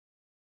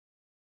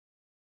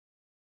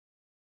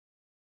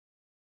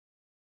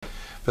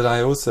But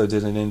I also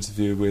did an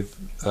interview with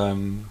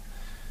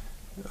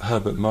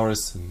Herbert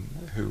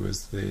Morrison, who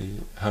was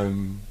the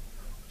Home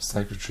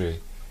Secretary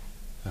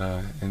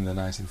in the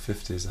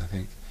 1950s, I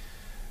think.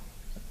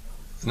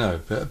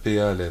 No, but it'd be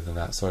earlier than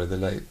that, sorry, the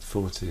late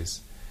 40s,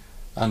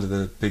 under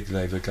the big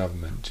Labour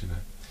government, you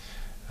know.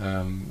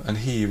 And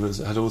he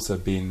had also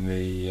been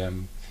the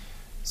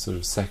sort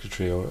of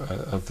secretary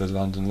of the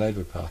London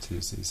Labour Party,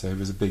 you see, so he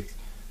was a big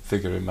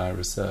figure in my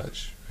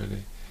research,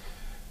 really.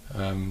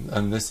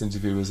 And this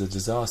interview was a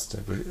disaster.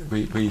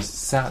 We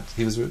sat,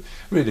 he was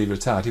really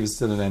retired, he was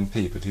still an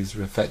MP, but he was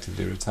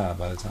effectively retired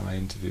by the time I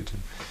interviewed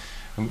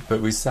him.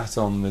 But we sat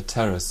on the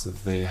terrace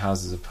of the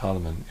Houses of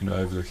Parliament, you know,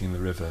 overlooking the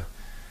river,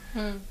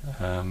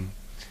 and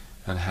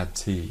had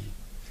tea.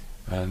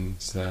 And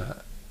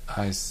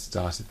I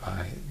started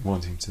by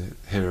wanting to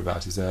hear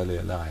about his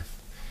earlier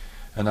life.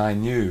 And I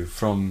knew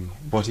from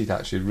what he'd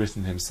actually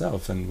written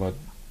himself and what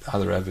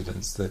other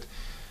evidence that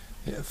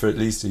for at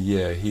least a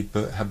year he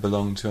had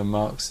belonged to a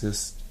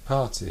Marxist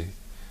party.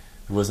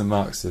 There was a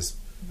Marxist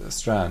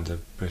strand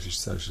of British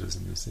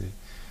socialism, you see.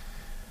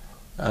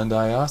 And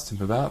I asked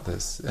him about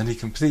this, and he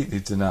completely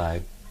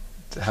denied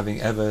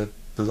having ever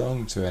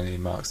belonged to any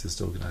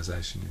Marxist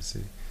organisation, you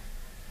see.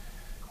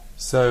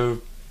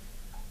 So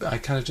I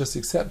kind of just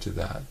accepted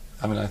that.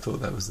 I mean, I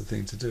thought that was the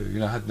thing to do. You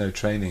know, I had no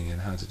training in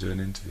how to do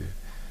an interview.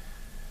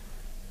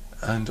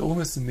 And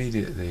almost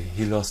immediately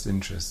he lost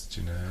interest,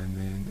 you know,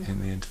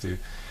 in the interview.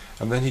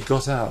 And then he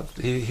got out.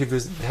 He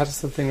had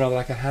something rather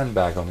like a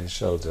handbag on his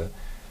shoulder,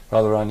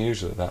 rather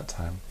unusual at that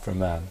time for a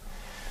man.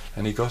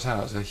 And he got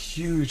out a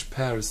huge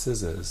pair of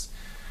scissors,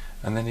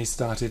 and then he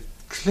started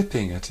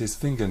clipping at his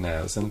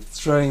fingernails and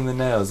throwing the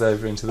nails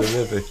over into the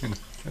river. You know?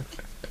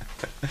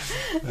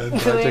 And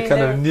I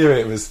kind of knew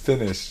it was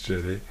finished,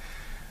 really.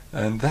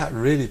 And that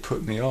really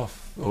put me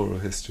off oral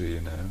history,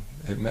 you know.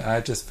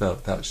 I just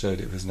felt that showed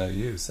it was no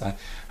use.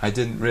 I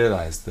didn't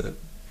realise that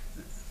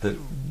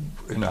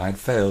you know, I'd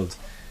failed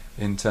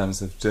in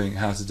terms of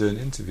how to do an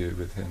interview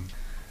with him.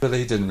 But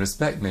he didn't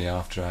respect me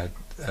after I'd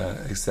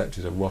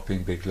accepted a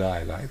whopping big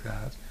lie like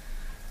that.